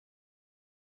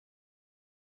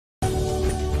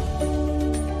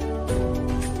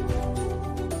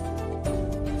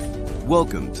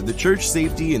Welcome to the Church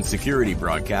Safety and Security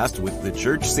broadcast with the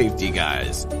Church Safety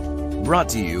Guys. Brought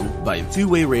to you by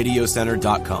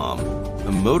TwoWayRadioCenter.com,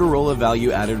 a Motorola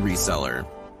value-added reseller.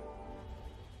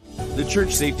 The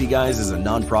Church Safety Guys is a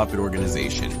nonprofit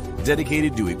organization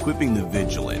dedicated to equipping the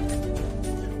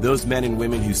vigilant, those men and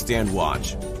women who stand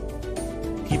watch,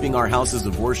 keeping our houses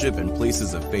of worship and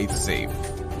places of faith safe.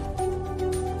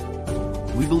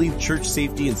 We believe church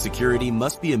safety and security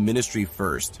must be a ministry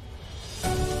first,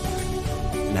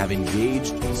 and have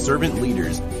engaged servant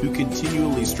leaders who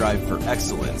continually strive for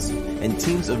excellence and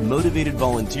teams of motivated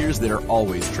volunteers that are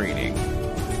always training.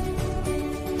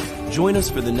 Join us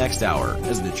for the next hour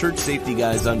as the Church Safety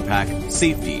Guys unpack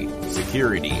safety,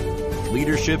 security,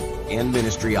 leadership, and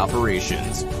ministry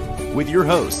operations with your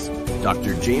hosts,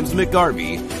 Dr. James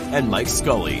McGarvey and Mike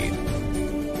Scully.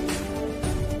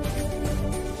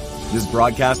 This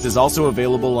broadcast is also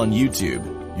available on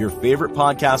YouTube, your favorite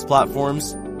podcast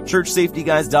platforms,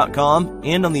 ChurchSafetyGuys.com,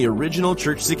 and on the original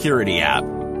Church Security app.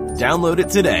 Download it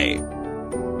today.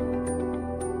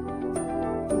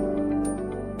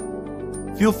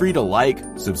 Feel free to like,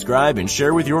 subscribe, and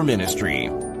share with your ministry.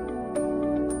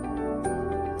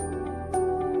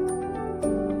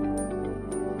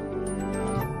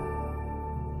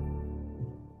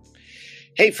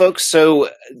 Hey folks, so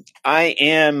I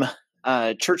am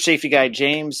Church Safety Guy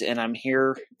James, and I'm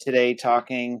here today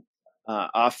talking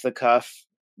off the cuff,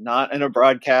 not in a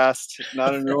broadcast,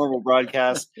 not a normal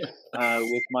broadcast,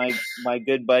 with my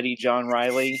good buddy John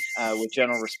Riley with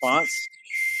General Response.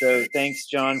 So thanks,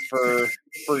 John, for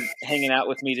hanging out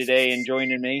with me today and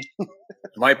joining me.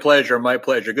 My pleasure.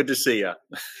 Good to see you.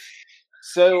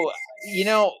 So,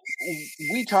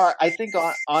 we talk, I think,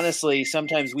 honestly,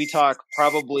 sometimes we talk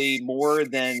probably more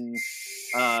than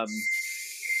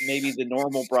maybe the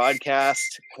normal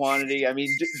broadcast quantity. I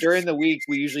mean, during the week,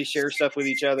 we usually share stuff with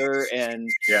each other. And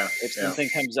if something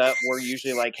comes up, we're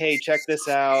usually like, hey, check this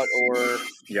out. Or,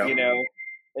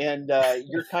 and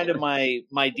you're kind of my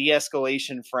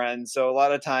de-escalation friend. So a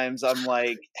lot of times I'm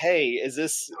like, hey, is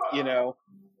this,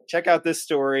 check out this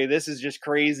story. This is just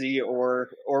crazy,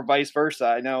 or vice versa.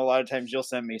 I know a lot of times you'll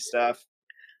send me stuff.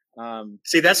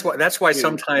 See, that's why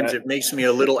sometimes it makes me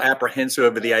a little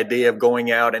apprehensive of the idea of going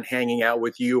out and hanging out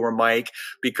with you or Mike,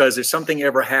 because if something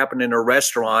ever happened in a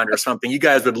restaurant or something, you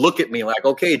guys would look at me like,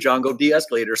 okay, John, go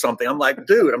de-escalate or something. I'm like,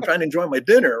 dude, I'm trying to enjoy my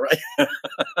dinner, right?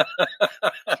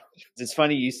 It's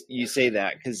funny you say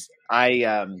that, because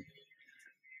I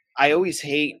always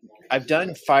hate, I've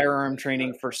done firearm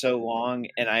training for so long,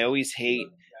 and I always hate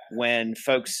when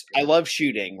folks, I love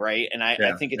shooting, right? And I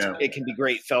think it can be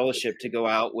great fellowship to go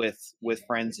out with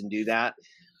friends and do that.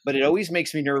 But it always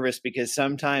makes me nervous, because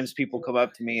sometimes people come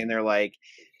up to me and they're like,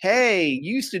 hey,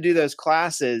 you used to do those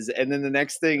classes. And then the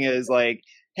next thing is like,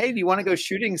 hey, do you want to go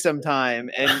shooting sometime?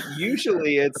 And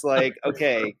usually it's like,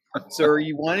 okay, so are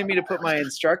you wanting me to put my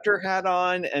instructor hat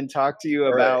on and talk to you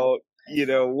about,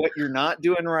 what you're not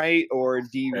doing right, or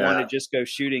do you want to just go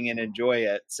shooting and enjoy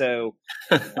it? So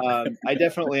I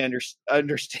definitely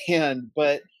understand,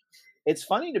 but it's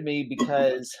funny to me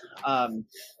because, and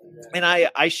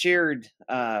I shared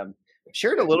a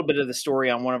little bit of the story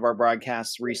on one of our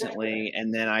broadcasts recently,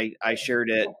 and then I shared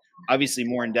it obviously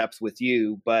more in depth with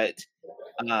you, but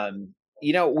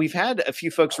we've had a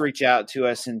few folks reach out to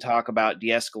us and talk about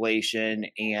de-escalation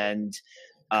and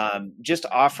just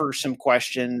offer some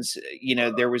questions.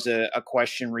 There was a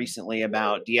question recently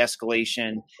about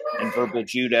de-escalation and verbal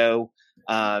judo.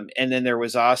 And then there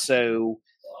was also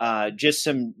just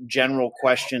some general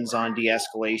questions on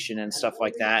de-escalation and stuff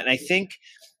like that. And I think,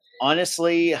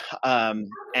 honestly,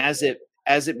 as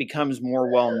it becomes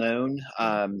more well-known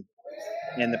and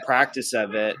the practice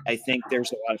of it, I think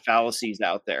there's a lot of fallacies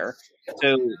out there.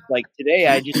 So like today,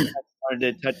 I just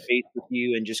wanted to touch base with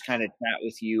you and just kind of chat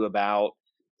with you about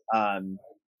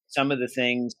some of the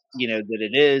things, that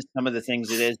it is, some of the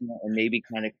things it isn't, and maybe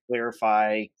kind of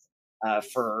clarify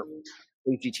for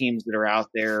safety teams that are out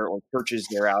there or churches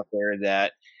that are out there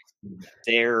that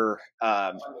they're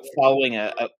following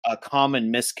a common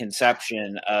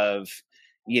misconception of,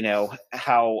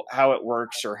 how it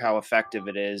works or how effective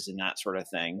it is and that sort of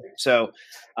thing. So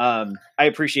I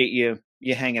appreciate you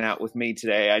hanging out with me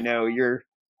today. I know you're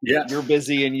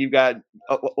busy and you've got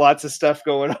lots of stuff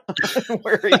going on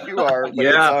where you are, but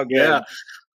it's all good.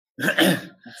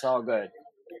 It's all good.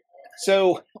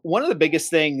 So one of the biggest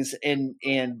things, and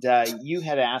you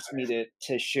had asked me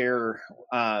to share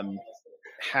how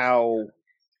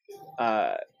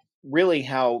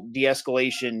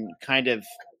de-escalation kind of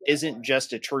isn't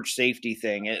just a church safety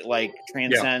thing. It like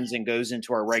transcends and goes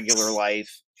into our regular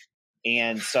life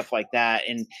and stuff like that.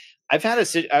 And I've had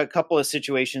a couple of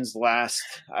situations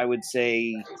I would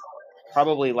say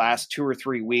probably last 2 or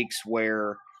 3 weeks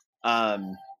where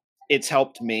it's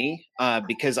helped me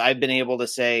because I've been able to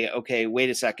say, okay, wait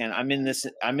a second, I'm in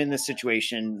this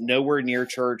situation, nowhere near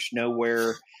church,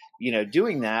 nowhere,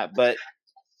 doing that. But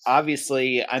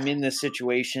obviously I'm in this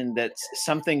situation that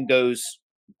something goes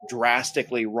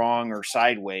drastically wrong or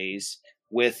sideways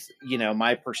with,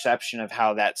 my perception of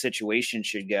how that situation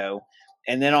should go.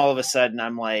 And then all of a sudden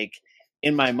I'm like,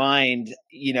 in my mind,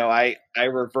 I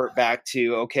revert back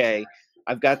to, okay,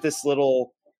 I've got this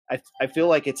little, I feel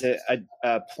like it's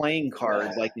a playing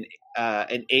card, like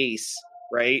an ace,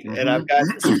 right? And I've got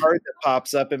this card that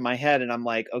pops up in my head and I'm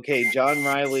like, okay, John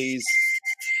Riley's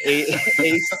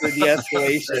ace for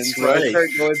de-escalation. That's so right. I start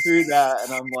going through that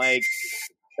and I'm like,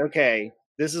 okay,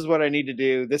 this is what I need to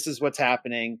do. This is what's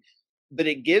happening. But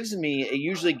it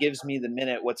usually gives me the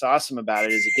minute. What's awesome about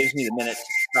it is it gives me the minute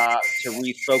to stop, to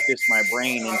refocus my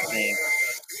brain and think,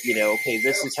 okay,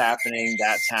 this is happening,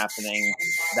 that's happening,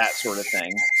 that sort of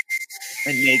thing,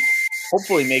 and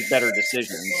hopefully make better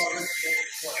decisions.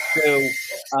 So,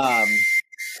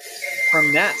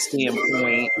 from that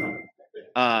standpoint,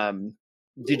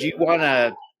 did you want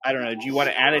to, I don't know, do you want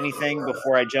to add anything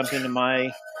before I jump into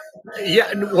my?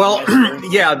 Yeah, well,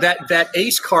 yeah, that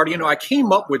ace card, I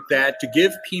came up with that to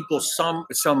give people some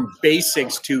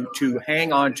basics to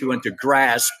hang on to and to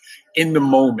grasp in the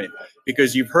moment.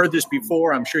 Because you've heard this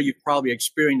before, I'm sure you've probably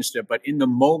experienced it, but in the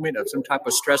moment of some type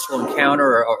of stressful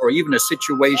encounter or even a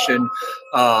situation,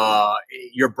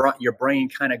 your brain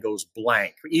kind of goes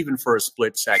blank, even for a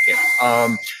split second.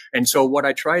 And so what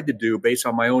I tried to do based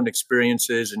on my own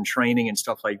experiences and training and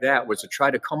stuff like that was to try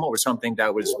to come up with something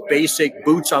that was basic,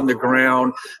 boots on the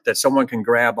ground, that someone can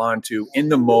grab onto in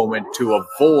the moment to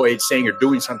avoid saying or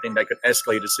doing something that could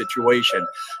escalate a situation.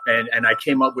 And I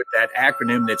came up with that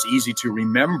acronym that's easy to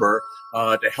remember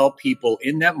to help people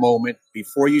in that moment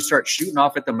before you start shooting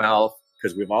off at the mouth,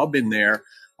 because we've all been there.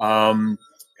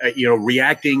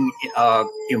 Reacting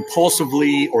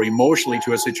impulsively or emotionally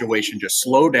to a situation, just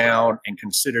slow down and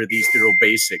consider these little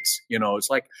basics. It's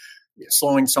like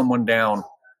slowing someone down.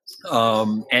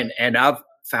 And I've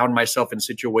found myself in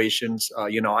situations,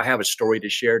 I have a story to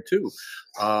share too,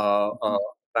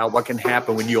 about what can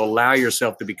happen when you allow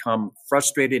yourself to become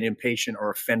frustrated, impatient, or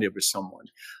offended with someone.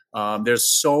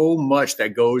 There's so much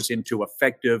that goes into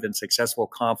effective and successful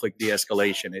conflict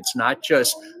de-escalation. It's not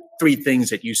just 3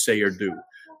 things that you say or do.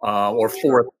 Or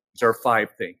 4 things or 5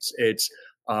 things. It's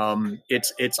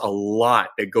a lot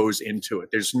that goes into it.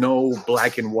 There's no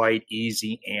black and white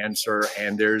easy answer,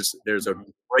 and there's a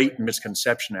great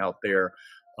misconception out there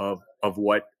of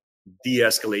what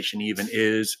de-escalation even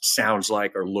is, sounds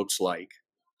like, or looks like.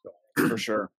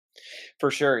 For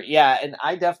sure, yeah. And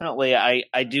I definitely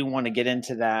I do want to get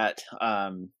into that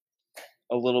a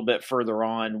little bit further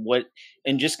on,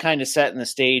 and just kind of setting the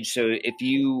stage. So if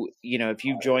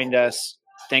you've joined us,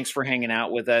 thanks for hanging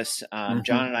out with us.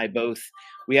 John and I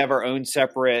we have our own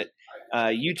separate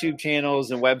YouTube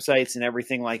channels and websites and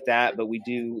everything like that, but we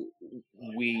do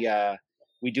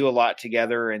a lot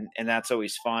together, and that's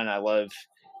always fun. I love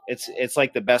it's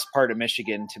like the best part of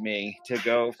Michigan to me, to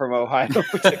go from Ohio to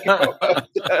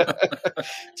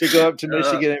go up to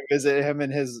Michigan and visit him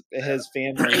and his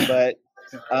family. But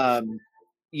I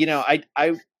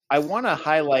want to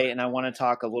highlight, and I want to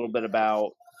talk a little bit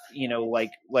about,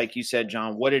 like you said,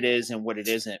 John, what it is and what it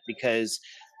isn't, because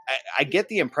I get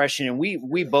the impression, and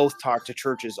we both talk to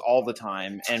churches all the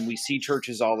time, and we see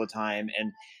churches all the time,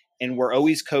 and we're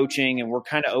always coaching, and we're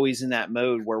kind of always in that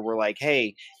mode where we're like,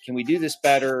 hey, can we do this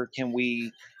better? Can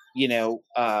we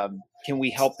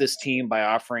help this team by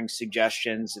offering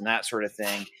suggestions and that sort of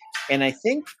thing? And I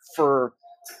think for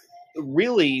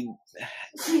really,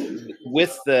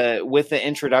 with the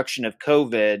introduction of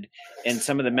COVID and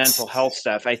some of the mental health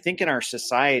stuff, I think in our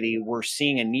society we're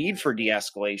seeing a need for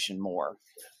de-escalation more,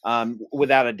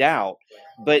 without a doubt.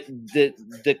 But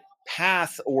the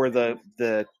path or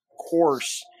the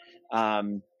course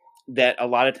that a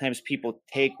lot of times people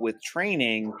take with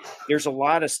training, there's a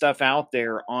lot of stuff out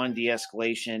there on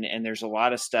de-escalation, and there's a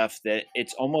lot of stuff that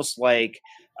it's almost like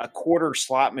a quarter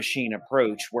slot machine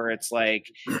approach, where it's like,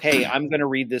 hey, I'm going to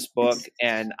read this book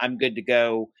and I'm good to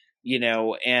go,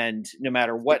 and no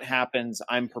matter what happens,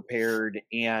 I'm prepared.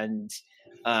 And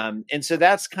so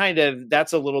that's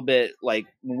a little bit like,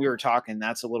 when we were talking,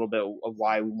 that's a little bit of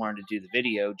why we wanted to do the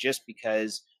video, just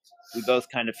because we both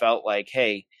kind of felt like,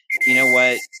 hey, you know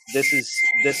what, this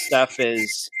stuff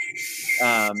is,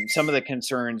 some of the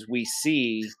concerns we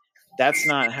see, that's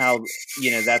not how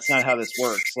this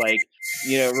works. Like,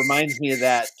 it reminds me of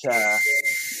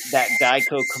that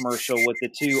Geico commercial with the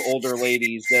two older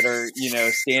ladies that are,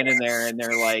 standing there and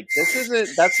they're like,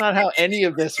 that's not how any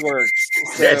of this works.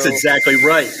 So, That's exactly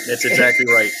right. That's exactly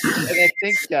right. And I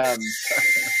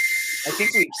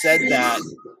think we've said that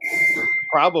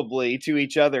probably to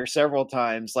each other several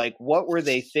times, like, what were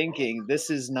they thinking? This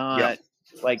is not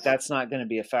like, that's not going to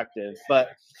be effective. But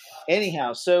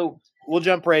anyhow, so we'll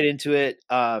jump right into it.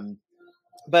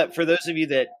 But for those of you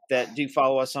that do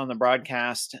follow us on the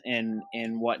broadcast and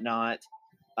whatnot,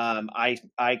 I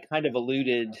kind of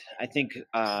alluded, I think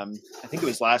it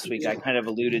was last week, I kind of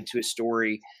alluded to a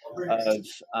story of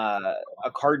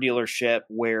a car dealership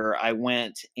where I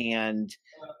went and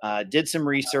did some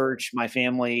research. My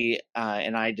family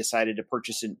and I decided to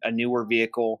purchase a newer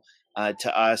vehicle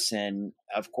to us. And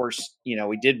of course,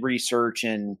 we did research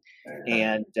and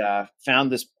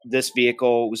found this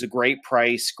vehicle. It was a great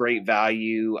price, great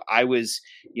value. I was,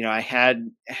 I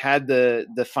had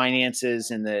the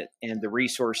finances and the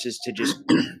resources to just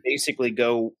basically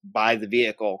go buy the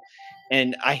vehicle.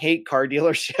 And I hate car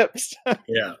dealerships.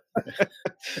 Yeah.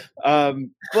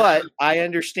 But I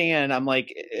understand. I'm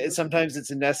like, sometimes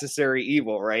it's a necessary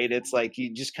evil, right? It's like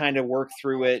you just kind of work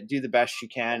through it, do the best you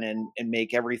can, and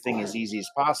make everything as easy as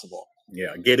possible.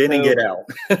 Yeah, get in and get out.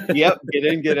 Yep, get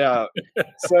in, get out.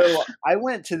 So I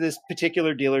went to this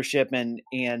particular dealership,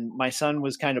 and my son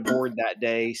was kind of bored that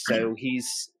day. So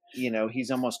he's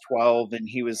almost 12, and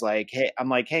he was like, "Hey," I'm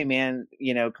like, "Hey, man,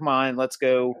 come on, let's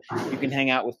go. You can hang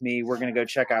out with me. We're gonna go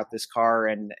check out this car,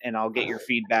 and I'll get your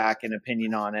feedback and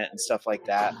opinion on it and stuff like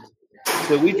that."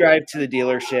 So we drive to the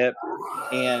dealership,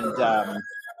 and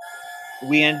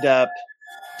we end up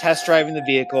test driving the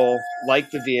vehicle, like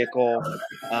the vehicle.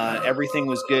 Everything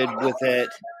was good with it.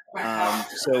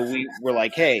 So we were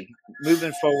like, hey,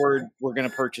 moving forward, we're going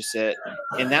to purchase it.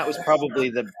 And that was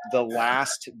probably the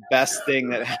last best thing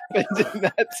that happened in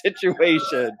that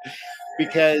situation.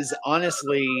 Because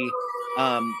honestly,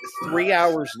 3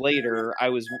 hours later, I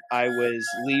was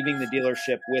leaving the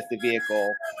dealership with the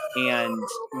vehicle, and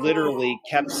literally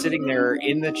kept sitting there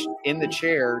in the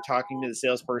chair talking to the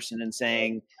salesperson and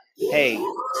saying, "Hey,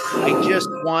 I just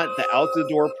want the out the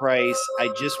door price. I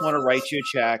just want to write you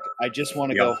a check. I just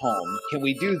want to go home. Can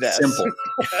we do this?"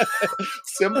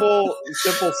 Simple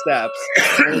steps.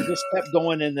 And it just kept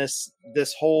going in this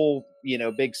whole,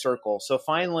 big circle. So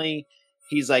finally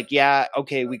he's like, "Yeah,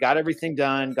 okay, we got everything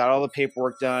done, got all the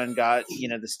paperwork done, got,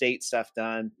 the state stuff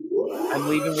done. I'm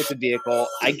leaving with the vehicle."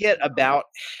 I get about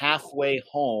halfway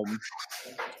home,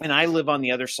 and I live on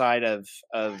the other side of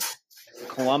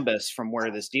Columbus from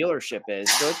where this dealership is.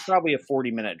 So it's probably a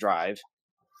 40-minute drive.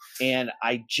 And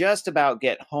I just about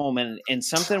get home, and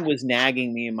something was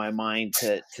nagging me in my mind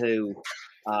to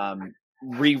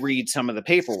reread some of the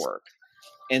paperwork.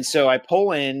 And so I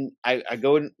pull in, I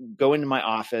go into my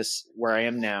office where I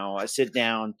am now. I sit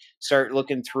down, start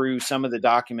looking through some of the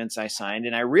documents I signed.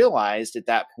 And I realized at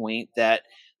that point that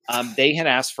they had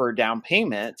asked for a down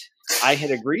payment. I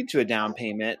had agreed to a down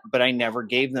payment, but I never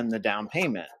gave them the down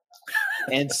payment.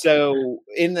 And so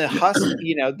in the hustle,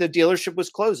 the dealership was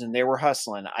closing. They were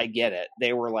hustling. I get it.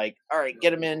 They were like, "All right, get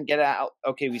them in, get out."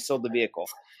 Okay, we sold the vehicle.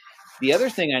 The other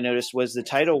thing I noticed was the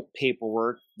title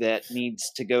paperwork that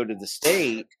needs to go to the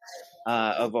state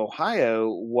of Ohio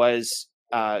was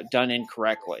done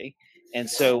incorrectly. And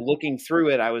so looking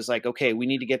through it, I was like, okay, we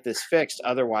need to get this fixed.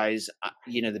 Otherwise,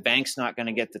 the bank's not going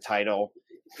to get the title.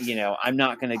 I'm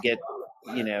not going to get,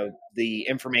 the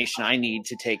information I need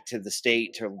to take to the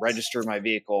state to register my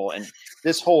vehicle, and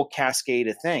this whole cascade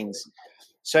of things.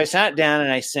 So I sat down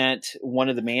and I sent one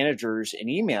of the managers an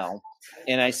email,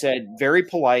 and I said, very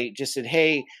polite, just said,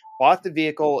 "Hey, bought the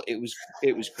vehicle. It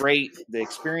was great. The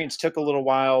experience took a little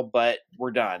while, but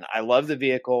we're done. I love the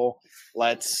vehicle.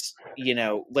 Let's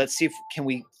see if can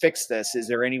we fix this? Is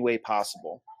there any way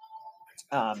possible?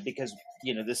 Because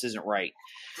this isn't right."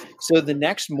 So the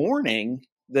next morning,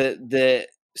 the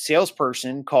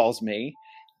salesperson calls me,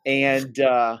 and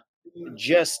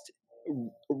just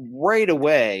right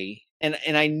away.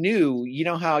 And I knew,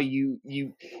 how you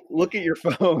look at your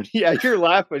phone. Yeah, you're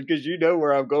laughing because you know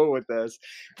where I'm going with this.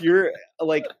 You're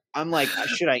like, I'm like,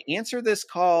 should I answer this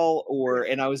call?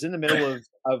 And I was in the middle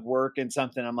of work and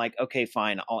something. I'm like, okay,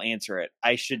 fine, I'll answer it.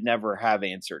 I should never have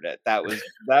answered it. That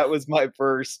was my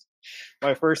first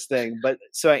thing. But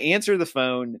so I answer the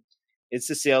phone. It's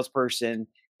the salesperson.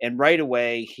 And right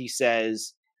away he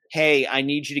says, "Hey, I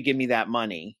need you to give me that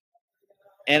money."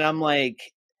 And I'm like,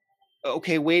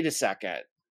 okay, wait a second.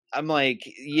 I'm like,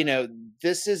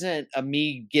 this isn't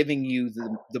me giving you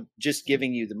just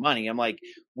giving you the money. I'm like,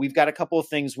 we've got a couple of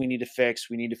things we need to fix.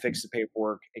 We need to fix the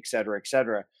paperwork, et cetera, et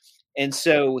cetera. And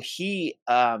so he,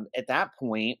 at that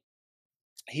point,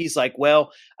 he's like,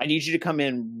 well, I need you to come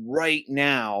in right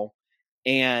now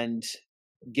and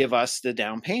give us the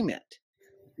down payment.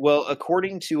 Well,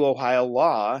 according to Ohio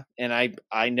law, and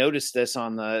I noticed this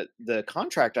on the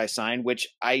contract I signed, which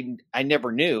I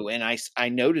never knew, and I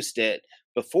noticed it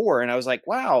before, and I was like,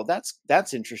 wow,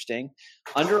 that's interesting.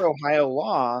 Under Ohio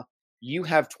law, you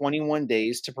have 21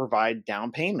 days to provide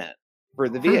down payment for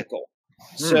the vehicle.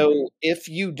 So if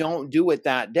you don't do it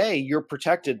that day, you're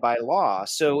protected by law.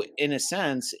 So in a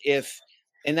sense,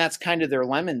 and that's kind of their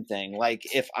lemon thing. Like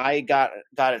if I got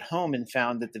it home and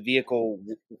found that the vehicle,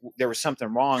 there was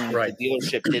something wrong and Right. the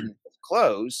dealership didn't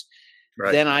close,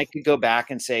 Right. then I could go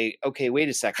back and say, okay, wait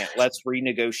a second, let's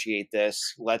renegotiate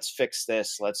this. Let's fix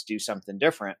this. Let's do something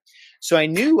different. So I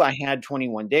knew I had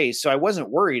 21 days. So I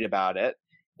wasn't worried about it.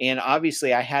 And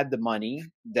obviously I had the money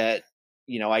that,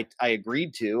 I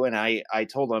agreed to, and I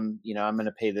told them, I'm going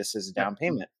to pay this as a down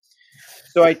payment.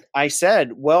 So I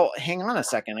said, well, hang on a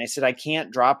second. I said, I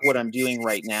can't drop what I'm doing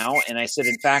right now. And I said,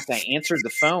 in fact, I answered the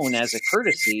phone as a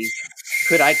courtesy.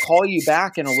 Could I call you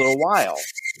back in a little while?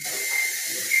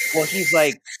 Well, he's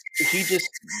like, he just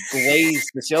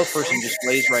glazed, the salesperson just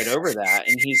glazed right over that.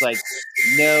 And he's like,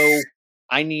 no,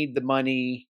 I need the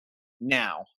money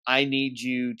now. I need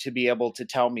you to be able to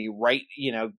tell me right,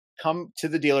 come to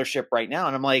the dealership right now.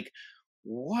 And I'm like,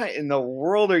 what in the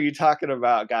world are you talking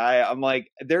about, guy? I'm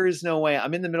like, there is no way.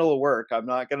 I'm in the middle of work. I'm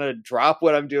not going to drop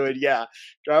what I'm doing. Yeah.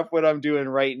 Drop what I'm doing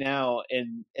right now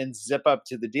and zip up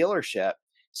to the dealership.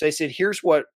 So I said, here's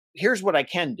what I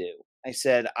can do. I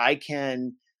said, I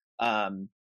can,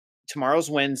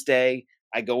 tomorrow's Wednesday.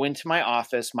 I go into my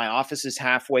office. My office is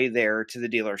halfway there to the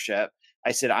dealership.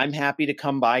 I said, I'm happy to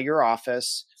come by your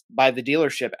office, by the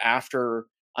dealership after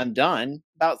I'm done,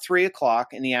 about 3:00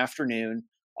 in the afternoon.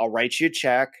 I'll write you a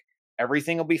check.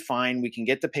 Everything will be fine. We can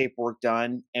get the paperwork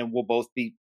done and we'll both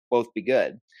be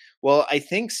good. Well, I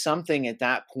think something at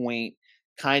that point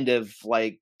kind of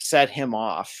like set him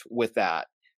off with that,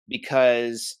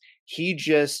 because he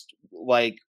just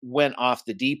like went off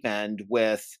the deep end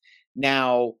with,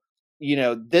 now,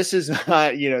 this is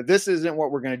not, this isn't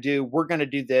what we're going to do. We're going to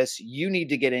do this. You need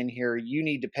to get in here. You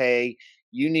need to pay.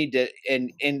 You need to,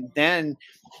 and then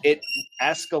it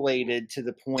escalated to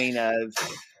the point of,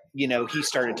 he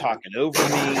started talking over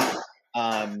me.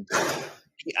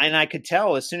 And I could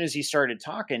tell as soon as he started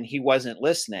talking, he wasn't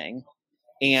listening.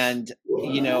 And,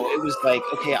 it was like,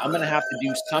 okay, I'm going to have to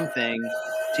do something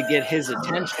to get his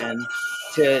attention,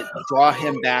 to draw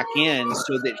him back in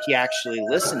so that he actually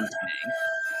listened to me.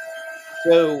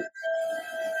 So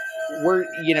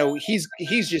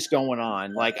he's just going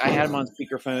on. Like I had him on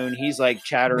speakerphone. He's like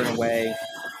chattering away.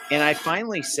 And I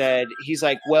finally said, he's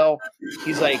like,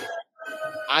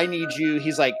 I need you.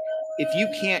 He's like, if you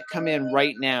can't come in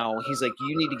right now, he's like,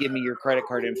 you need to give me your credit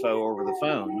card info over the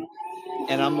phone.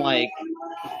 And I'm like,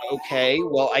 okay,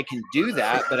 well, I can do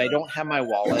that, but I don't have my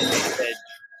wallet. I said,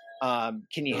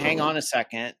 can you hang on a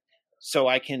second so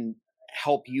I can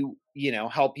help you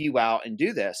out and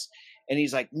do this? And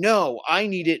he's like, no, I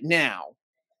need it now.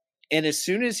 And as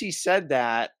soon as he said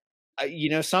that,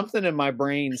 something in my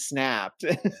brain snapped.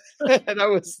 And I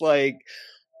was like,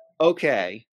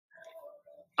 okay,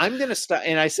 I'm going to stop.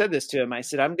 And I said this to him. I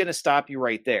said, I'm going to stop you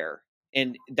right there.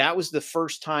 And that was the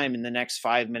first time in the next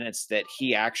 5 minutes that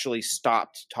he actually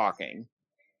stopped talking.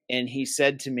 And he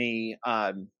said to me,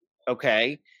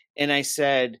 okay. And I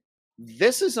said,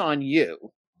 this is on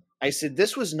you. I said,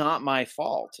 this was not my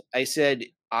fault. I said,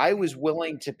 I was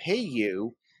willing to pay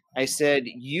you. I said,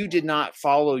 you did not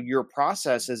follow your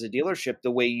process as a dealership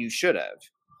the way you should have.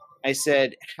 I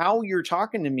said, how you're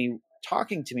talking to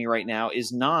me right now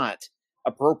is not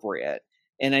appropriate.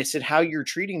 And I said, how you're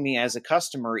treating me as a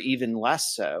customer, even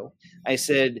less so. I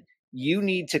said, you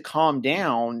need to calm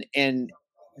down and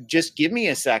just give me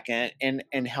a second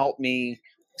and help me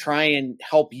try and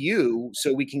help you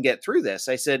so we can get through this.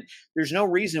 I said, there's no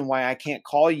reason why I can't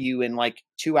call you in like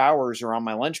 2 hours or on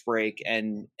my lunch break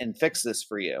and fix this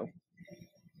for you.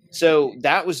 So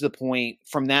that was the point.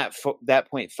 From that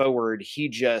point forward, he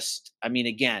just,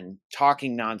 again,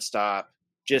 talking nonstop,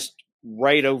 just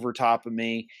right over top of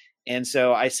me. And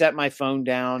so I set my phone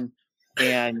down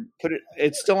and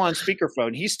it's still on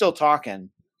speakerphone. He's still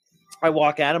talking. I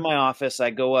walk out of my office.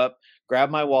 I go up, grab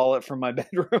my wallet from my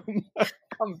bedroom,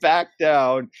 come back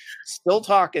down, still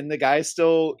talking. The guy's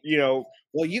still,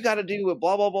 well, you got to do it,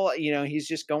 blah, blah, blah. He's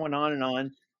just going on and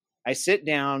on. I sit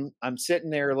down. I'm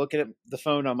sitting there looking at the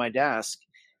phone on my desk.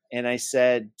 And I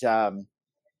said,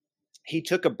 he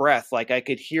took a breath. Like I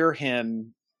could hear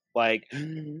him like,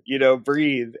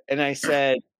 breathe. And I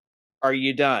said, are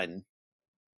you done?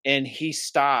 And he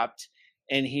stopped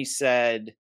and he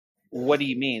said, what do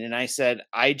you mean? And I said,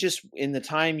 in the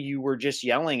time you were just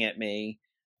yelling at me,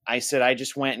 I said, I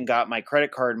just went and got my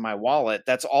credit card and my wallet.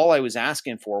 That's all I was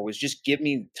asking for, was just give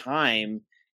me time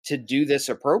to do this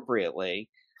appropriately.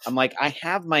 I'm like, I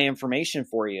have my information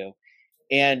for you.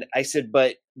 And I said,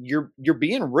 but you're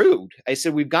being rude. I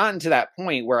said, we've gotten to that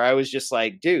point where I was just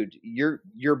like, dude,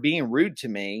 you're being rude to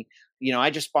me. I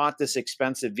just bought this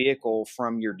expensive vehicle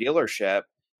from your dealership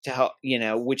to help,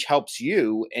 which helps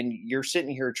you. And you're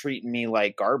sitting here treating me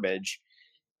like garbage.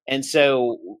 And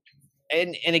so,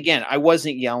 and again, I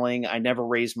wasn't yelling. I never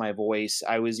raised my voice.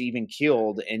 I was even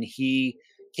keeled. And he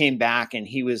came back and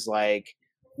he was like,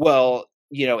 well,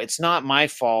 it's not my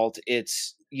fault.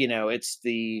 It's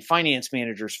the finance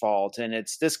manager's fault, and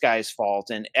it's this guy's fault,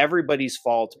 and everybody's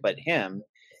fault but him.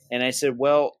 And I said,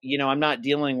 well, I'm not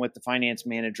dealing with the finance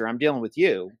manager. I'm dealing with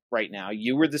you right now.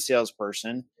 You were the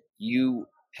salesperson. You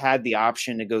had the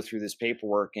option to go through this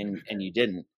paperwork, and you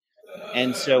didn't.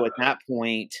 And so at that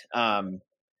point,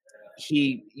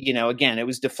 he, again, it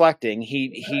was deflecting.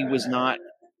 He was not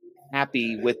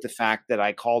happy with the fact that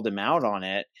I called him out on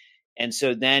it. And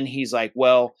so then he's like,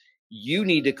 well, you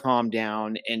need to calm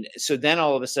down. And so then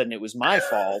all of a sudden it was my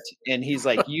fault. And he's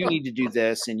like, you need to do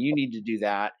this and you need to do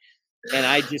that. And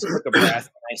I just took a breath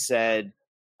and I said,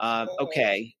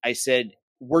 okay. I said,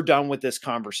 we're done with this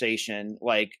conversation.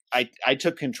 Like I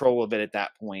took control of it at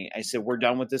that point. I said, we're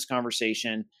done with this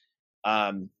conversation.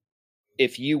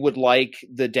 If you would like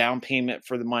the down payment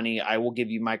for the money, I will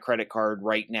give you my credit card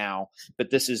right now,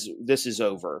 but this is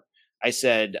over. I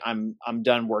said, I'm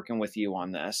done working with you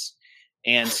on this.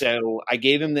 And so I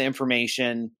gave him the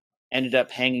information, ended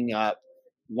up hanging up,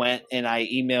 went and I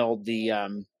emailed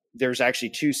there's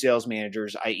actually two sales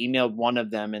managers. I emailed one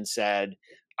of them and said,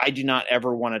 I do not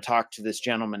ever want to talk to this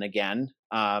gentleman again.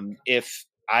 If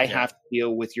I have to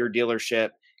deal with your dealership,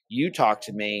 you talk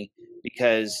to me,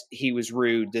 because he was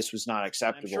rude. This was not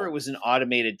acceptable. I'm sure it was an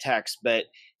automated text, but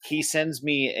he sends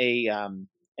me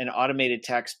an automated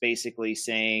text basically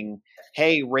saying,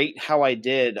 hey, rate how I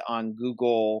did on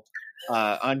Google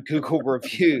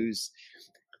reviews.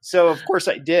 So of course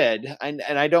I did. And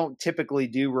I don't typically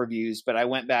do reviews, but I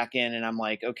went back in and I'm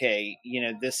like, okay,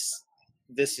 this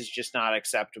is just not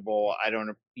acceptable. I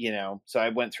don't, so I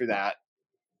went through that.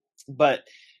 But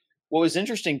what was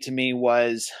interesting to me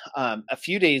was a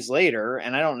few days later,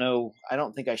 and I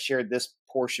don't think I shared this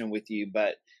portion with you,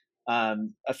 but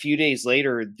a few days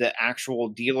later, the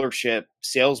actual dealership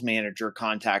sales manager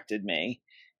contacted me,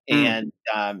 and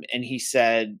he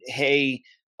said, hey,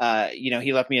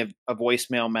 he left me a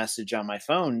voicemail message on my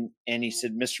phone, and he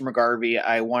said, Mr. McGarvey,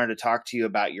 I wanted to talk to you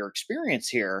about your experience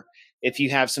here. If you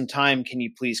have some time, can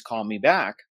you please call me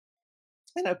back?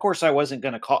 And of course I wasn't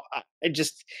going to call. I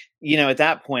just, at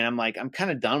that point, I'm like, I'm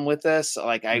kind of done with this.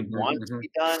 Like I want to be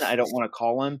done. I don't want to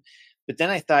call him. But then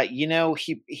I thought,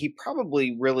 he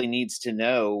probably really needs to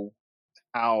know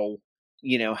how,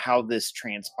 how this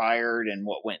transpired and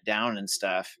what went down and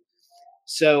stuff.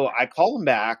 So I called him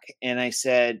back and I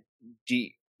said, do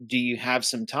you have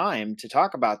some time to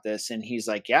talk about this? And he's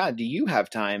like, yeah, do you have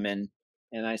time? And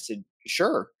I said,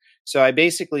 sure. So I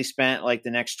basically spent like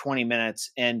the next 20 minutes.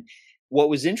 And what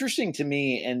was interesting to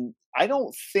me, and I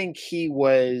don't think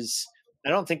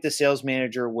the sales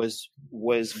manager was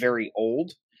very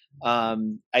old.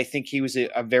 I think he was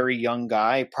a very young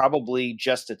guy, probably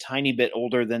just a tiny bit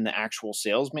older than the actual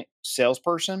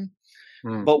salesperson.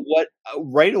 But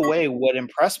right away, what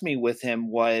impressed me with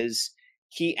him was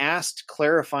he asked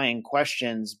clarifying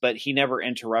questions, but he never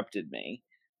interrupted me.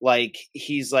 Like,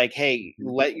 he's like, hey,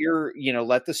 let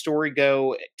the story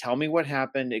go. Tell me what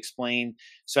happened. Explain.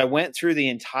 So I went through the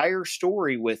entire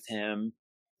story with him,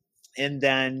 and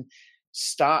then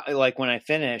like when I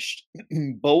finished,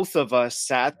 both of us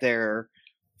sat there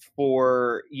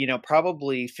for,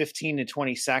 probably 15 to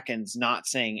 20 seconds, not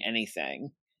saying anything.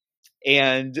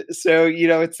 And so,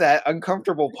 it's that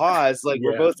uncomfortable pause. Like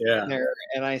we're both sitting there,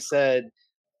 and I said,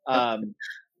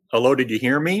 hello, did you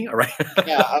hear me? All right.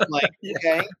 Yeah. I'm like,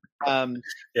 okay.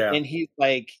 And he's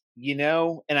like,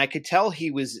 and I could tell he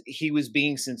was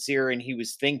being sincere and he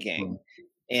was thinking.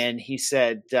 And he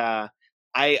said,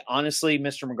 I honestly,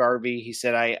 Mr. McGarvey, he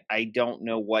said, I don't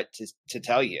know what to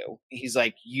tell you. He's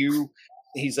like, you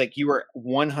are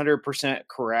 100%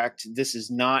 correct. This is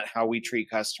not how we treat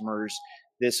customers,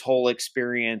 this whole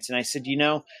experience. And I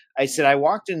said, I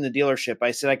walked in the dealership.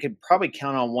 I said, I could probably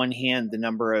count on one hand the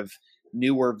number of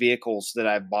newer vehicles that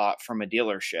I've bought from a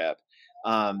dealership.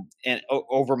 And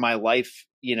over my life,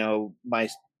 my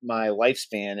my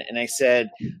lifespan. And I said,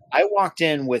 I walked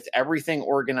in with everything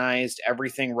organized,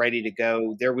 everything ready to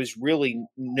go. There was really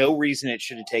no reason it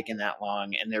should have taken that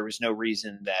long, and there was no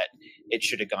reason that it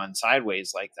should have gone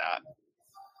sideways like that.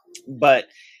 But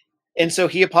and so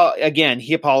he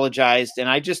apologized, and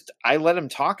I let him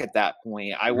talk at that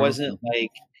point. I wasn't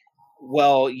like,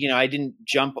 well, I didn't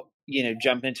jump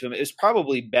into him. It was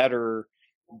probably better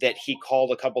that he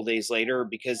called a couple days later,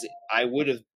 because I would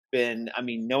have been,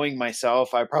 knowing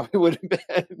myself, I probably would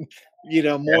have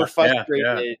been, more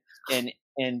frustrated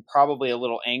and probably a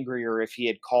little angrier if he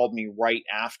had called me right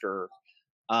after.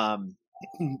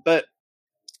 But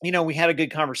we had a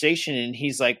good conversation, and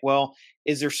he's like, well,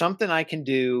 is there something I can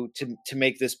do to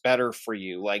make this better for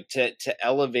you? Like to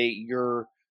elevate your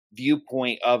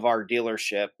viewpoint of our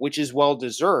dealership, which is well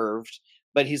deserved.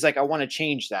 But he's like, I want to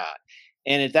change that.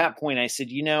 And at that point I said,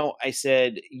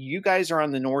 you guys are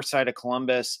on the north side of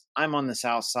Columbus. I'm on the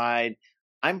south side.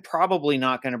 I'm probably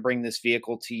not going to bring this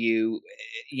vehicle to you.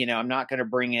 I'm not going to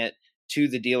bring it to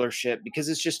the dealership because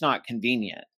it's just not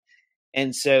convenient.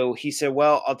 And so he said,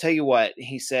 well, I'll tell you what.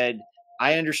 He said,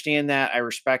 I understand that. I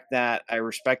respect that. I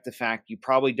respect the fact you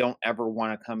probably don't ever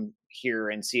want to come here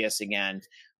and see us again.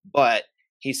 But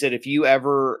he said, if you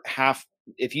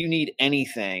need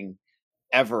anything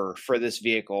ever for this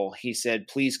vehicle, he said,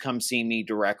 please come see me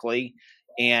directly.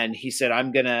 And he said,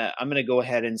 I'm going to go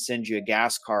ahead and send you a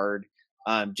gas card,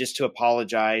 just to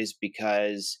apologize,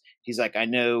 because he's like, I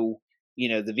know,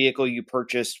 the vehicle you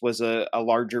purchased was a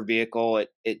larger vehicle.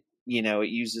 It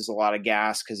uses a lot of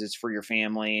gas because it's for your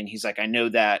family. And he's like, I know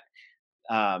that,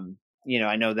 I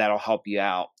know that'll help you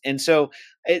out. And so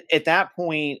at that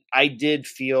point, I did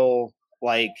feel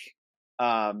like,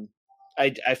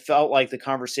 I felt like the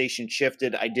conversation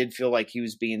shifted. I did feel like he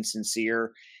was being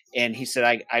sincere. And he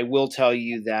said, I will tell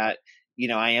you that,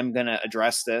 I am going to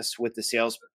address this with the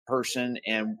salesperson,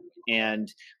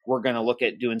 and we're going to look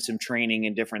at doing some training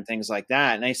and different things like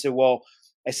that. And I said, well,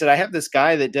 I have this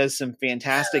guy that does some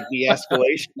fantastic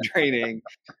de-escalation training.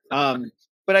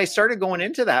 But I started going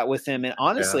into that with him, and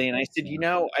honestly, and I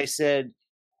said,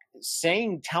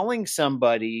 telling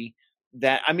somebody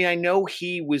that, I know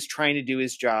he was trying to do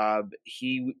his job.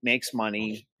 He makes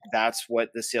money. That's what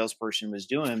the salesperson was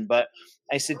doing. But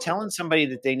I said, telling somebody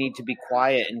that they need to be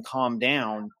quiet and calm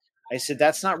down, I said,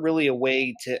 that's not really a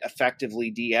way to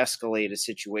effectively de-escalate a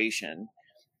situation.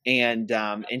 And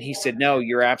he said, no,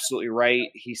 you're absolutely right.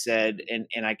 He said,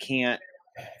 and I can't,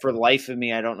 for the life of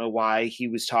me, I don't know why he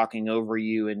was talking over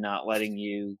you and not letting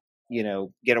you,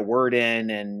 get a word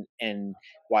in, and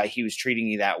why he was treating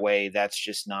you that way.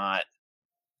 That's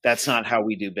not how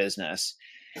we do business.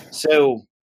 So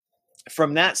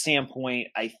from that standpoint,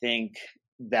 I think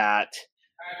that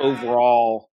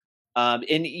overall,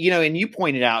 and you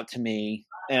pointed out to me,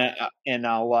 and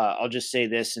I'll just say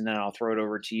this, and then I'll throw it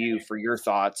over to you for your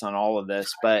thoughts on all of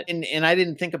this. But and I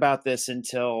didn't think about this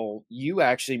until you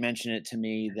actually mentioned it to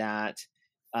me, that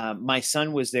my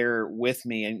son was there with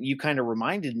me, and you kind of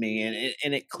reminded me,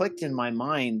 and it clicked in my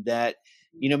mind that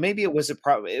maybe it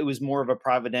was more of a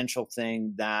providential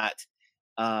thing that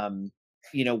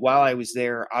while I was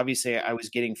there, obviously I was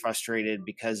getting frustrated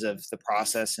because of the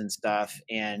process and stuff,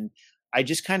 and I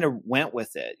just kind of went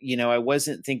with it. I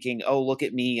wasn't thinking, oh, look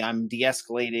at me, I'm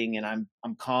de-escalating and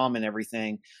I'm calm and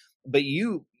everything. But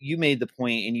you made the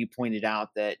point, and you pointed out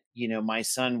that, my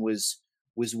son was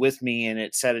with me, and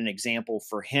it set an example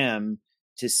for him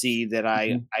to see that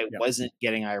I wasn't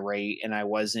getting irate, and I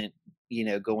wasn't,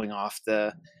 going off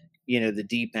the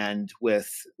deep end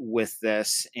with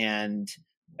this, and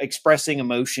expressing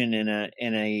emotion in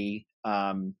a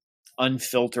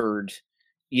unfiltered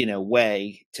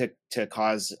way to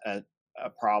cause a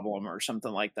problem or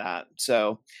something like that.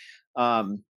 So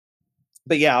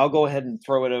but yeah, I'll go ahead and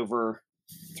throw it over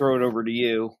to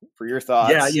you for your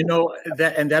thoughts.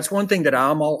 Yeah, that's one thing that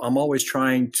I'm always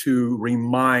trying to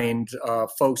remind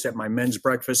folks at my men's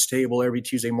breakfast table every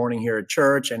Tuesday morning here at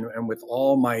church, and with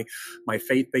all my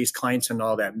faith-based clients and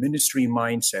all that ministry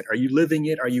mindset. Are you living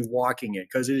it? Are you walking it?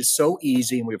 Because it is so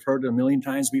easy, and we've heard it a million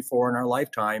times before in our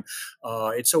lifetime.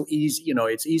 It's so easy,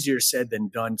 it's easier said than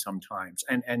done sometimes,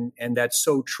 and that's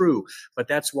so true. But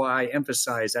that's why I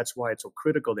emphasize, that's why it's so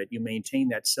critical that you maintain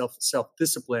that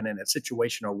self-discipline and that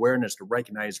situational awareness to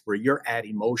recognize where you're at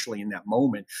emotionally in that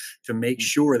moment, to make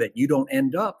sure that you don't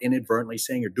end up inadvertently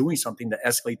saying or doing something to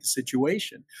escalate the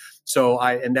situation. So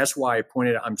that's why I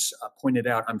pointed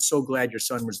out, I'm so glad your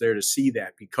son was there to see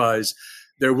that, because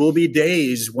there will be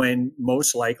days when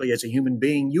most likely as a human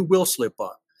being, you will slip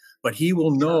up, but he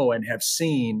will know and have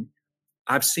seen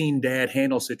I've seen dad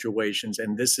handle situations,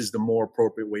 and this is the more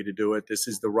appropriate way to do it. This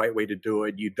is the right way to do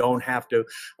it. You don't have to,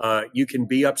 you can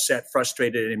be upset,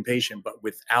 frustrated, and impatient, but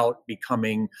without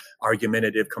becoming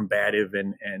argumentative, combative,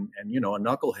 and a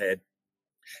knucklehead.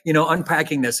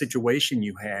 Unpacking that situation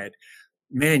you had,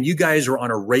 man, you guys are on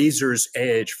a razor's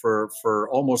edge for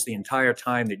almost the entire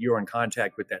time that you're in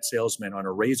contact with that salesman, on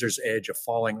a razor's edge of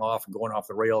falling off and going off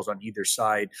the rails on either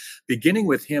side, beginning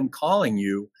with him calling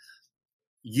you.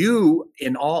 You,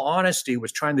 in all honesty,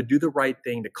 was trying to do the right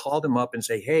thing, to call them up and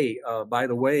say, hey, by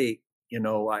the way,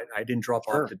 I didn't drop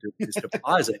off to do this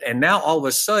deposit. And now all of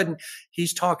a sudden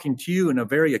he's talking to you in a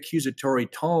very accusatory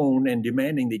tone and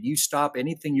demanding that you stop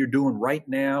anything you're doing right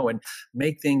now and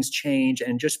make things change,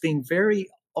 and just being very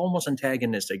almost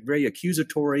antagonistic, very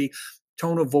accusatory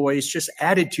tone of voice, just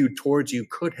attitude towards you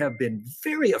could have been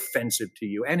very offensive to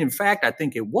you. And in fact, I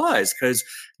think it was, because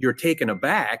you're taken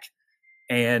aback,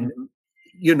 and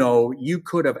you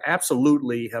could have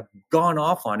absolutely have gone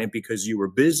off on it because you were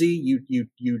busy.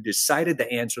 You decided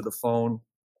to answer the phone.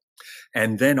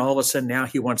 And then all of a sudden now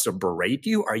he wants to berate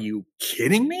you. Are you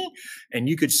kidding me? And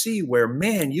you could see where,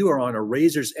 man, you are on a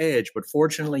razor's edge. But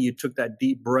fortunately, you took that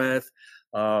deep breath,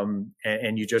 and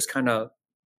you just kind of,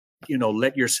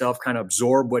 let yourself kind of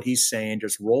absorb what he's saying,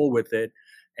 just roll with it.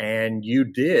 And you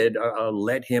did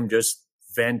let him just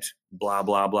vent, blah,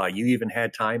 blah, blah. You even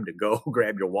had time to go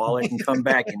grab your wallet and come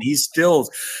back, and he's still,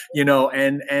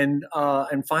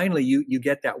 and finally you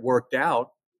get that worked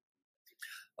out,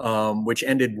 which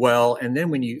ended well. And then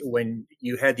when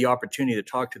you had the opportunity to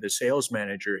talk to the sales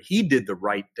manager, he did the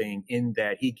right thing in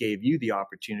that he gave you the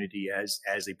opportunity as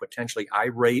a potentially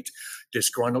irate,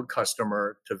 disgruntled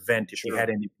customer to vent if you had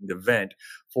anything to vent.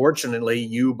 Fortunately,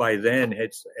 you by then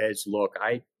had look,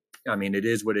 I mean, it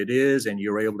is what it is. And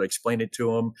you were able to explain it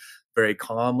to him very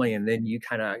calmly. And then you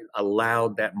kind of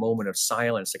allowed that moment of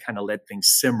silence to kind of let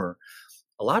things simmer.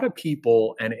 A lot of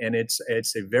people, and it's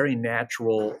a very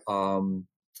natural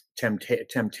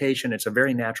temptation. It's a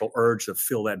very natural urge to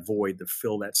fill that void, to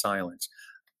fill that silence.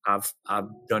 I've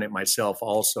done it myself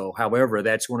also. However,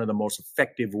 that's one of the most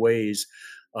effective ways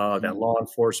that law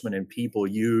enforcement and people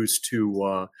use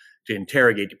to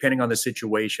interrogate, depending on the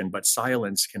situation. But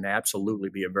silence can absolutely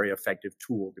be a very effective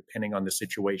tool, depending on the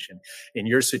situation. In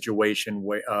your situation,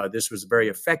 this was very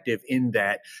effective in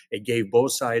that it gave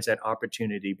both sides that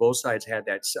opportunity. Both sides had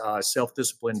that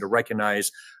self-discipline to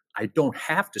recognize, I don't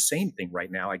have to say anything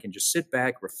right now. I can just sit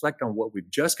back, reflect on what we've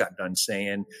just got done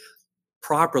saying,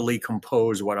 properly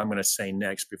compose what I'm going to say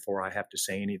next before I have to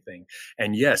say anything.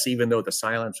 And yes, even though the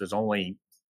silence was only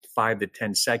 5 to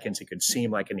 10 seconds, it could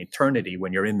seem like an eternity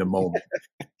when you're in the moment,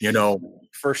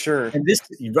 For sure. And this,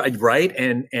 right.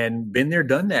 And been there,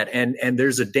 done that. And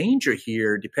there's a danger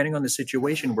here, depending on the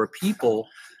situation, where people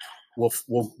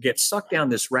will get sucked down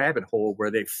this rabbit hole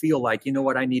where they feel like, you know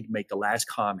what, I need to make the last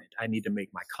comment. I need to make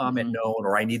my comment known,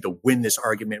 or I need to win this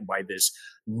argument by this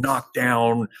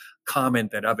knockdown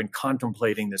comment that I've been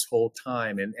contemplating this whole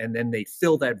time. And then they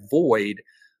fill that void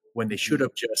when they should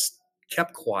have just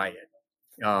kept quiet.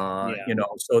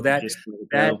 So that,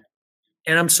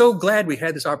 and I'm so glad we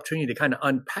had this opportunity to kind of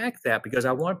unpack that, because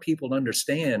I want people to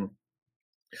understand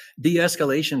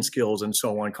de-escalation skills and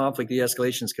so on. Conflict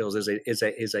de-escalation skills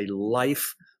is a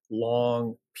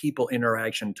lifelong people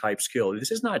interaction type skill. This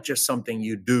is not just something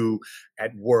you do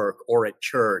at work or at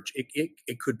church.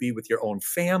 It could be with your own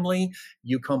family.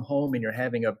 You come home and you're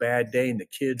having a bad day, and the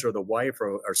kids or the wife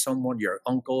or someone, your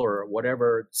uncle or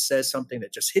whatever, says something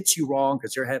that just hits you wrong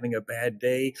because you're having a bad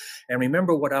day. And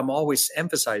remember what I'm always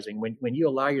emphasizing: when you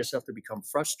allow yourself to become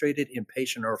frustrated,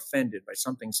 impatient, or offended by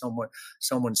something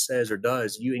someone says or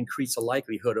does, you increase the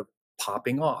likelihood of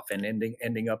popping off and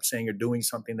ending up saying or doing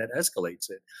something that escalates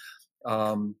it.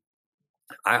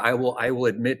 I will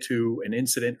admit to an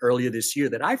incident earlier this year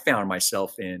that I found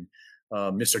myself in,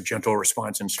 Mr. Gentle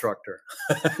Response Instructor.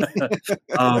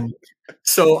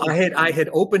 So I had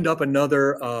opened up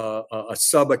another a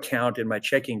sub account in my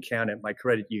checking account at my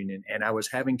credit union, and I was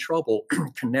having trouble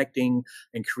connecting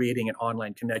and creating an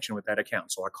online connection with that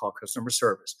account. So I called customer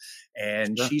service,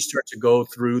 and she starts to go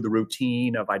through the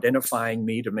routine of identifying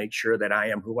me to make sure that I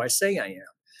am who I say I am.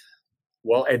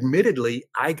 Well, admittedly,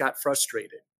 I got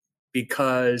frustrated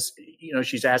because,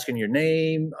 she's asking your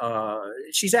name.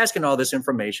 She's asking all this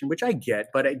information, which I get,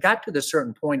 but it got to the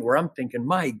certain point where I'm thinking,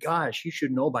 my gosh, you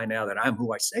should know by now that I'm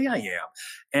who I say I am.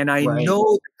 And I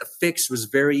know that the fix was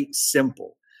very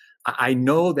simple. I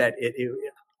know that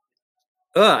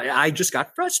I just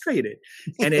got frustrated,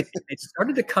 and it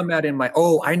started to come out in my,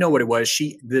 I know what it was.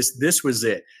 This was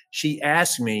it. She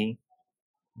asked me,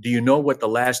 do you know what the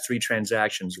last 3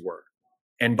 transactions were?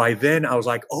 And by then I was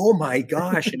like, oh my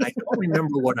gosh. And I don't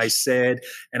remember what I said.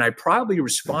 And I probably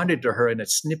responded to her in a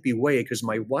snippy way because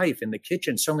my wife in the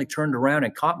kitchen suddenly turned around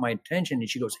and caught my attention. And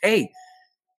she goes, hey,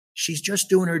 she's just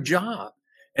doing her job.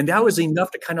 And that was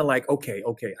enough to kind of like, okay,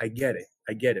 I get it.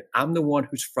 I get it. I'm the one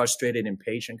who's frustrated and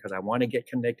impatient because I want to get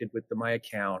connected with my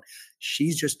account.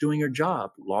 She's just doing her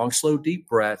job. Long, slow, deep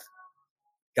breath.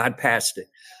 Got past it.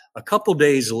 A couple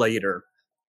days later,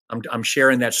 I'm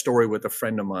sharing that story with a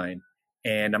friend of mine,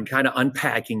 and I'm kind of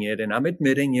unpacking it, and I'm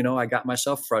admitting, I got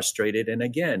myself frustrated. And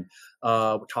again,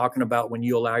 talking about when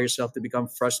you allow yourself to become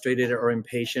frustrated or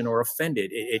impatient or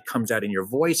offended, it comes out in your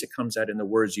voice, it comes out in the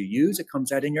words you use, it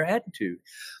comes out in your attitude.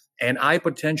 And I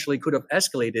potentially could have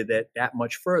escalated that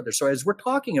much further. So as we're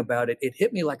talking about it, it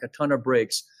hit me like a ton of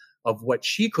bricks of what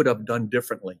she could have done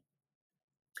differently.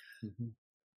 Mm-hmm.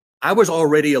 I was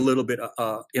already a little bit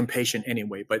impatient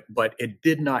anyway, but it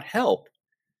did not help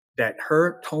that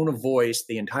her tone of voice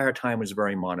the entire time was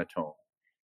very monotone.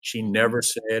 She never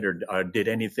said or did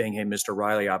anything. Hey, Mr.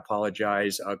 Riley, I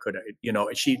apologize.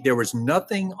 There was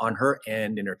nothing on her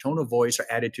end in her tone of voice or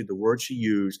attitude, the words she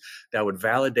used, that would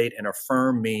validate and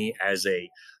affirm me as a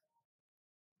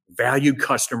valued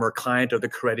customer, client of the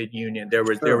credit union. There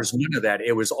was none of that.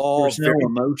 It was all There's no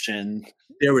emotion.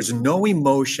 There was no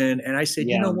emotion. And I said,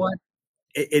 you know what?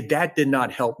 That did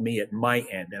not help me at my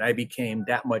end. And I became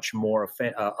that much more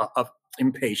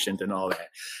impatient and all that.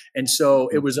 And so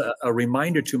it was a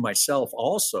reminder to myself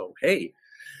also, hey,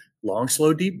 long,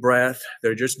 slow, deep breath.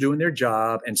 They're just doing their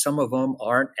job. And some of them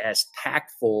aren't as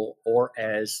tactful or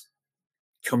as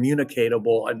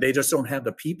communicatable. They just don't have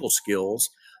the people skills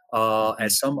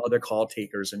as some other call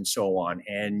takers and so on.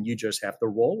 And you just have to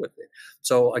roll with it.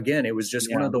 So again, it was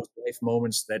just one of those life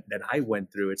moments that I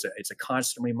went through. It's a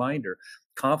constant reminder.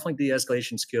 Conflict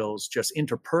de-escalation skills, just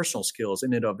interpersonal skills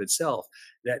in and of itself,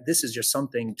 that this is just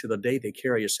something to the day they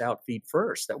carry us out feet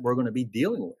first that we're going to be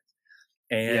dealing with.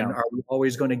 And are we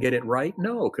always going to get it right?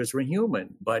 No, because we're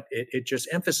human. But it just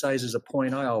emphasizes a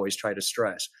point I always try to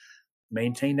stress.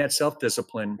 Maintain that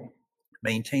self-discipline,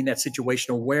 maintain that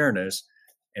situational awareness,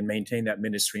 and maintain that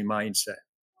ministry mindset.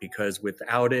 Because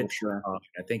without it,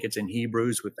 I think it's in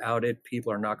Hebrews, without it,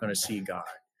 people are not going to see God.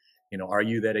 Are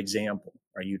you that example?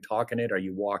 Are you talking it? Are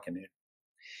you walking it?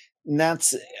 And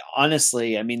that's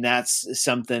honestly, I mean, that's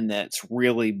something that's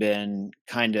really been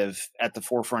kind of at the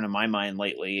forefront of my mind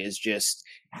lately is just,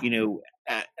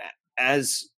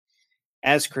 as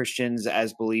Christians,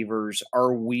 as believers,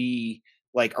 are we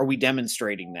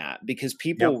demonstrating that? Because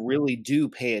people really do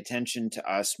pay attention to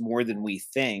us more than we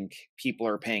think people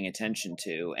are paying attention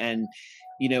to. And,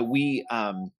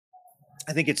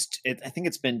 I think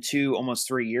it's been almost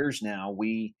 3 years now.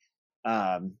 We've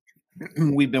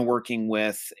been working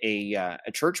with a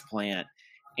church plant,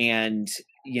 and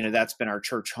that's been our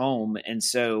church home, and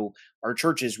so our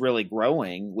church is really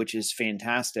growing, which is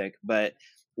fantastic. But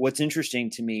what's interesting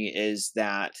to me is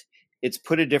that it's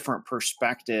put a different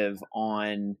perspective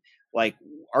on, like,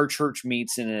 our church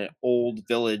meets in an old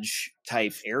village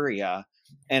type area,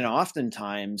 and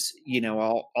oftentimes,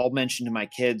 I'll mention to my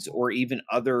kids or even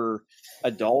other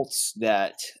adults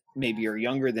that maybe are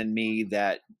younger than me,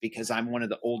 that because I'm one of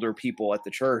the older people at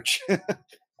the church,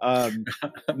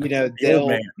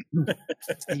 they'll,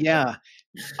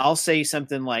 I'll say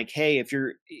something like, hey, if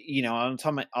you're,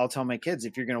 I'll tell my kids,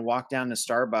 if you're going to walk down to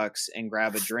Starbucks and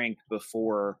grab a drink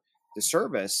before the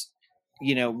service,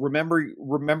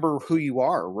 remember who you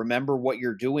are, remember what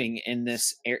you're doing in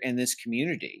this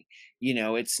community.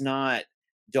 It's not,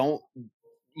 don't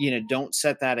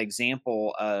set that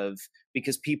example of,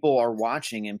 because people are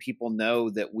watching and people know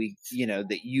that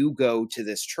that you go to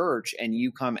this church and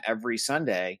you come every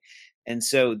Sunday. And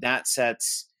so that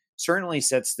certainly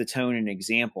sets the tone and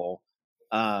example.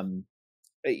 One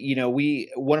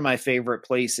of my favorite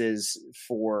places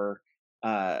for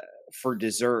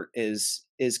dessert is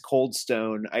Cold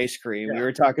Stone ice cream. We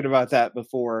were talking about that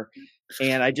before.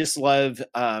 And I just love,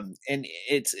 and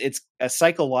it's a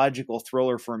psychological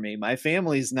thriller for me. My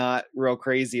family's not real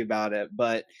crazy about it,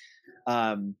 but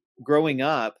growing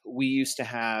up, we used to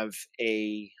have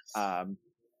a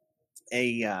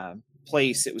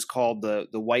place. It was called the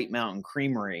White Mountain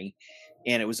Creamery,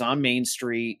 and it was on Main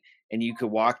Street. And you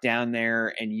could walk down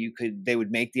there, and they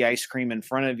would make the ice cream in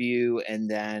front of you, and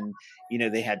then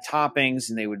they had toppings,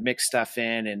 and they would mix stuff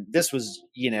in. And this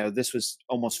was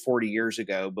almost 40 years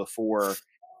ago, before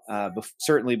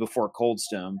certainly before Cold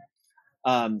Stone.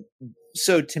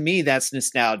 So to me, that's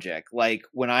nostalgic. Like,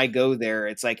 when I go there,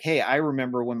 it's like, hey, I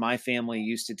remember when my family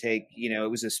used to take, it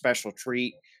was a special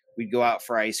treat. We'd go out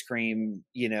for ice cream,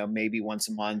 maybe once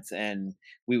a month, and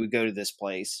we would go to this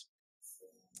place.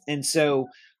 And so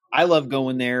I love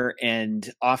going there, and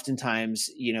oftentimes,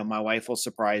 my wife will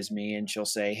surprise me and she'll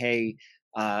say, "Hey,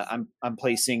 I'm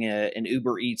placing an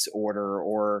Uber Eats order,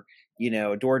 or a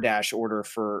DoorDash order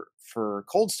for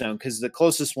Cold Stone, because the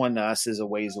closest one to us is a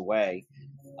ways away."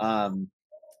 Um,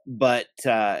 but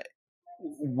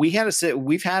we've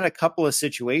had a couple of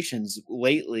situations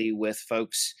lately with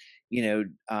folks,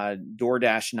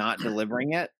 DoorDash not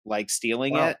delivering it, like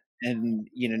stealing Wow. it, and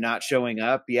not showing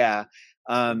up. Yeah.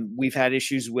 We've had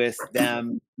issues with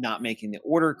them not making the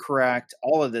order correct,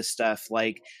 all of this stuff.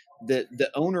 Like, the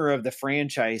owner of the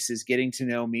franchise is getting to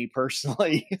know me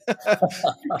personally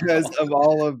because of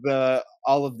all of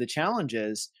the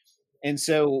challenges. And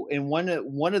so, in one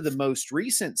of the most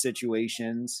recent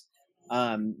situations,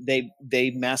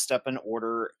 they messed up an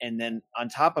order, and then on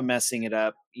top of messing it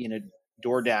up,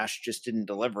 DoorDash just didn't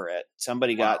deliver it.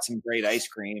 Somebody Wow. got some great ice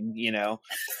cream,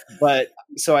 but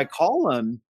so I call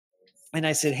them and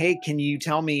I said, "Hey, can you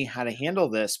tell me how to handle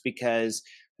this? Because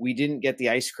we didn't get the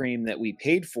ice cream that we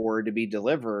paid for to be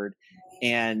delivered."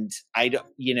 And I don't,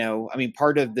 I mean,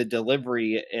 part of the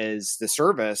delivery is the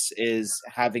service is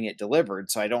having it delivered.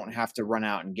 So I don't have to run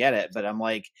out and get it. But I'm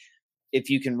like,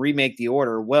 if you can remake the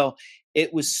order. Well,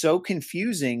 it was so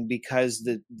confusing because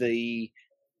the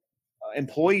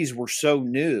employees were so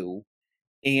new,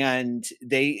 and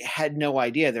they had no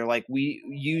idea. They're like, "We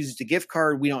used a gift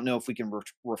card. We don't know if we can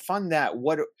refund that.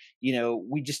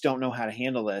 We just don't know how to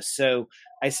handle this." So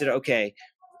I said, "Okay."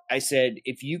 I said,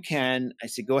 "If you can," I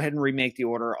said, "go ahead and remake the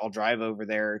order. I'll drive over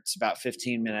there. It's about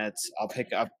 15 minutes. I'll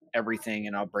pick up everything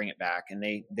and I'll bring it back." And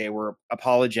they were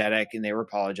apologetic, and they were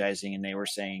apologizing, and they were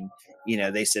saying,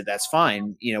 they said, "That's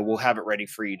fine. We'll have it ready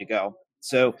for you to go."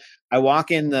 So I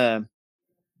walk in the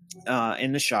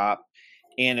shop,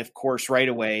 and of course, right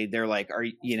away, they're like, are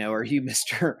you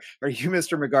Mr.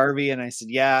 McGarvey?" And I said,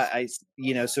 "Yeah."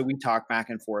 So we talked back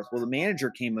and forth. Well, the manager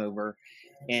came over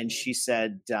and she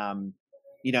said,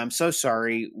 "I'm so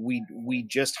sorry. We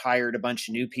just hired a bunch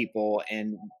of new people,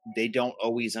 and they don't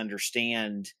always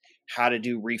understand how to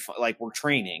do refund. Like, we're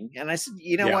training." And I said,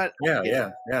 "You know Yeah. what? I Yeah. get it.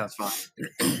 Yeah. Yeah. It's fine."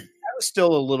 I was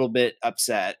still a little bit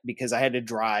upset because I had to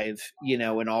drive,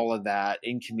 and all of that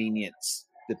inconvenience,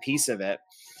 the piece of it.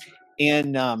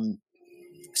 And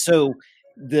so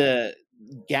the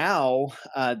gal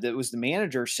that was the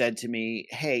manager said to me,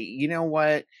 "Hey, you know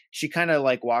what?" She kind of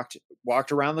like walked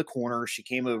around the corner. She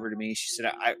came over to me. She said,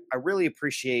 I really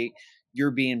appreciate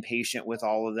your being patient with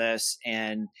all of this."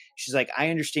 And she's like, "I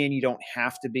understand you don't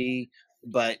have to be,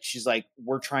 but," she's like,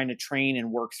 "we're trying to train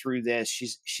and work through this."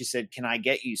 She said, "Can I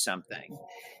get you something?"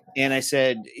 And I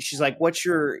said, she's like, what's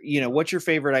your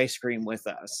favorite ice cream with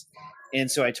us?" And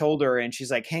so I told her, and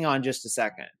she's like, "Hang on just a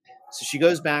second." So she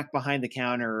goes back behind the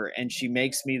counter and she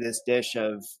makes me this dish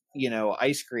of,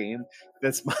 ice cream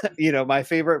that's my, my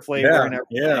favorite flavor Yeah. and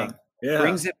Yeah. everything, Yeah.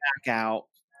 brings it back out.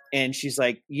 And she's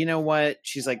like, "You know what?"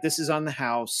 She's like, "This is on the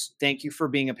house. Thank you for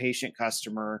being a patient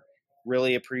customer.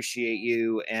 Really appreciate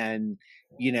you." And,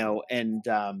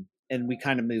 and we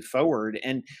kind of moved forward.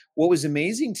 And what was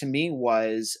amazing to me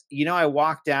was, I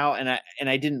walked out and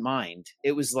I didn't mind.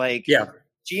 It was like, Yeah.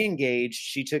 she engaged.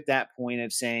 She took that point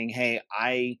of saying, "Hey,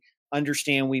 I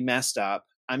understand we messed up.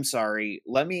 I'm sorry.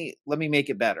 Let me make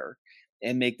it better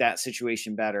and make that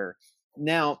situation better."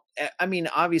 Now, I mean,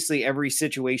 obviously, every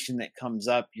situation that comes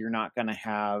up, you're not going to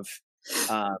have,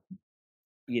 uh,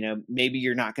 maybe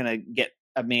you're not going to get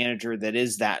a manager that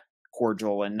is that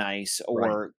cordial and nice, Right.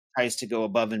 or tries to go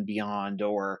above and beyond,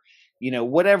 or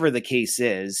whatever the case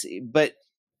is. But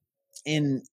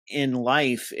in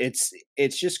life, it's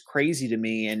just crazy to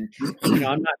me. And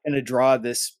I'm not going to draw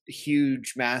this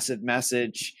huge massive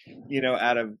message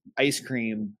out of ice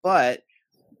cream, but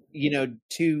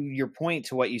to your point,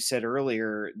 to what you said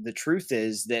earlier, the truth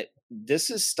is that this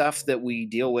is stuff that we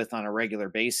deal with on a regular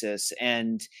basis.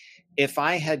 And if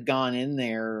I had gone in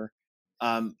there,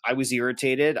 I was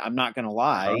irritated. I'm not going to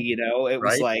lie. Uh-huh. It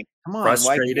was Right. like, come on, why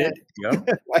Frustrated. can't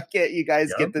Yep. why can't you guys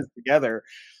Yep. get this together?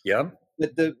 Yep.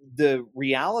 But the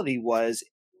reality was,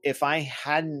 if I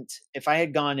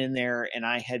had gone in there and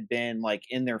I had been like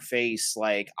in their face,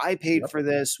 like, "I paid Yep. for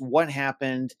this. What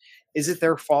happened? Is it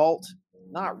their fault?"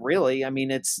 Not really. I mean,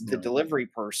 it's the No. delivery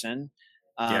person.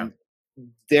 Yeah. Um,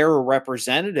 they're a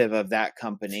representative of that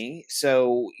company.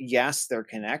 So yes, they're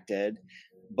connected,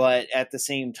 but at the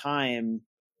same time,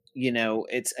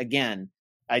 it's, again,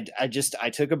 I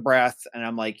took a breath and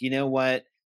I'm like, you know what?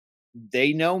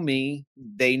 They know me.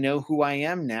 They know who I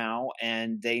am now,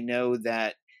 and they know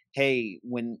that, hey,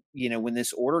 when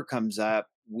this order comes up,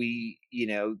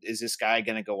 is this guy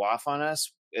going to go off on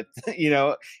us? If,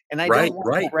 and I Right. don't want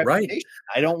that Right. Right. reputation.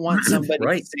 I don't want somebody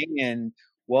Right. saying,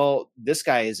 well, this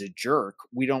guy is a jerk.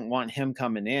 We don't want him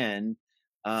coming in,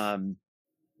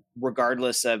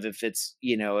 regardless of if it's,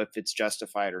 if it's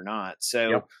justified or not.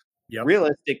 So Yep.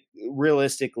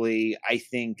 realistically, I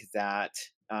think that,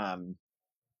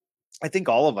 I think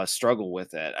all of us struggle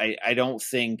with it. I don't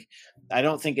think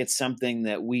it's something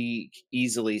that we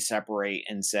easily separate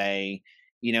and say,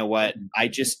 you know what, I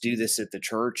just do this at the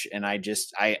church and I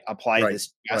apply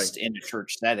this just in a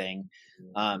church setting.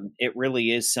 It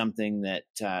really is something that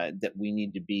we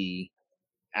need to be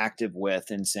active with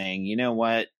and saying, you know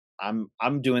what,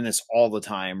 I'm doing this all the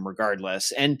time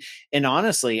regardless. And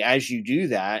honestly, as you do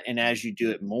that and as you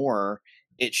do it more,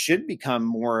 it should become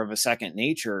more of a second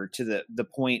nature to the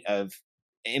point of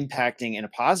impacting in a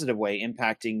positive way,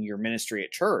 impacting your ministry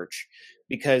at church.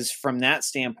 Because from that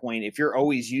standpoint, if you're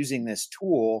always using this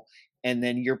tool and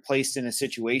then you're placed in a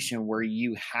situation where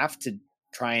you have to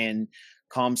try and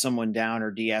calm someone down or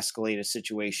de-escalate a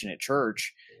situation at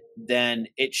church, then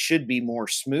it should be more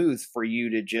smooth for you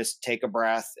to just take a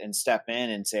breath and step in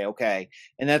and say, okay.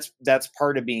 And that's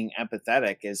part of being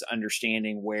empathetic, is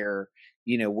understanding where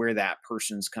that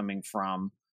person's coming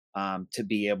from, to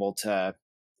be able to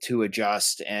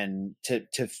adjust and to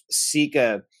seek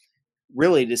a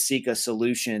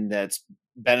solution that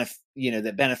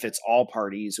benefits all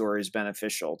parties or is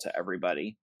beneficial to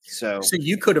everybody. So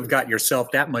you could have got yourself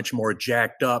that much more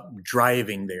jacked up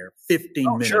driving there.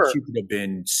 15 minutes, sure. You could have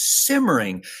been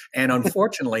simmering. And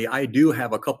unfortunately, I do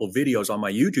have a couple videos on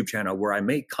my YouTube channel where I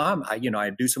make I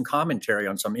do some commentary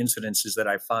on some incidences that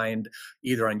I find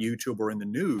either on YouTube or in the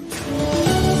news.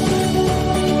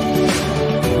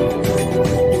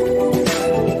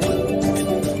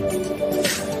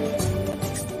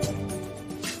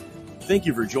 Thank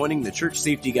you for joining the Church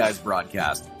Safety Guys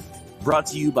broadcast, brought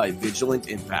to you by Vigilant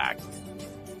Impact.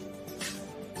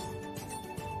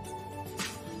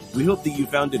 We hope that you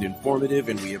found it informative,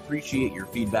 and we appreciate your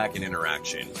feedback and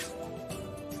interaction.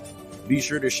 Be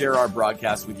sure to share our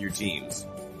broadcast with your teams,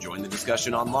 join the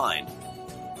discussion online,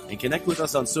 and connect with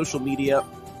us on social media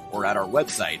or at our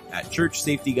website at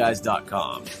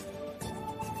churchsafetyguys.com.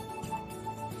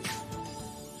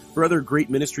 For other great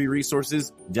ministry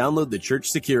resources, download the Church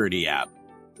Security app.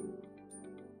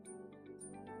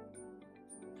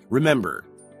 Remember,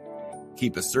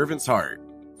 keep a servant's heart,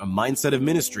 a mindset of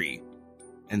ministry,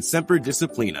 and semper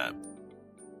disciplina.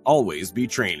 Always be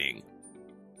training.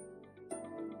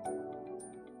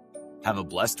 Have a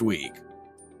blessed week.